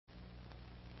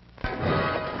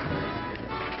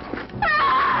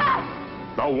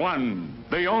one,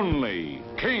 the only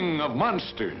king of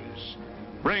monsters,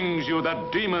 brings you the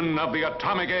demon of the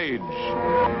atomic age.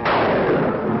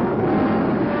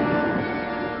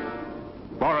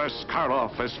 Boris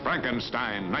Karloff as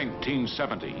Frankenstein,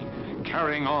 1970,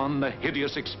 carrying on the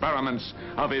hideous experiments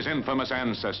of his infamous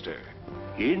ancestor.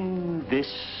 In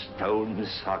this stone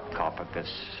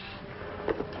sarcophagus,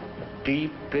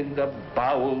 deep in the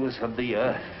bowels of the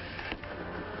earth,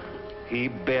 he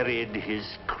buried his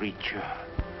creature,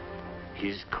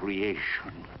 his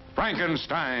creation.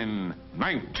 Frankenstein,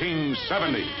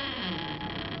 1970.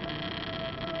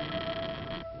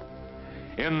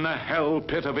 In the hell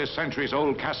pit of his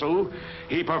centuries-old castle,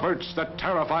 he perverts the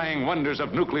terrifying wonders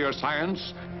of nuclear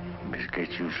science. Must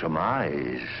get you some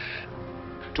eyes.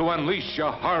 To unleash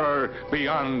a horror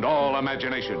beyond all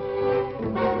imagination.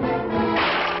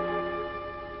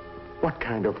 What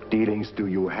kind of dealings do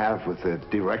you have with the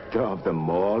director of the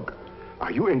morgue?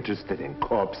 Are you interested in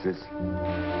corpses?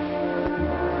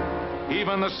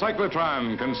 Even the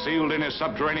cyclotron, concealed in his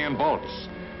subterranean vaults,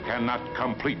 cannot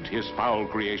complete his foul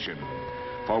creation,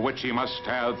 for which he must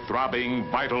have throbbing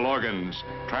vital organs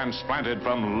transplanted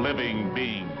from living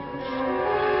beings.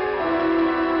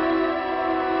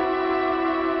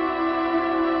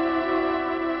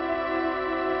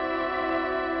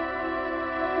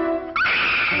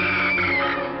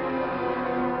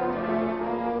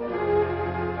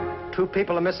 Two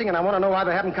people are missing, and I want to know why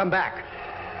they haven't come back.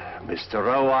 Mr.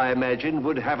 Rowe, I imagine,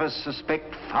 would have us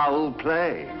suspect foul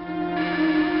play.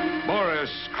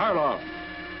 Boris Karloff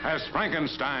as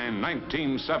Frankenstein,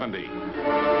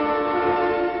 1970.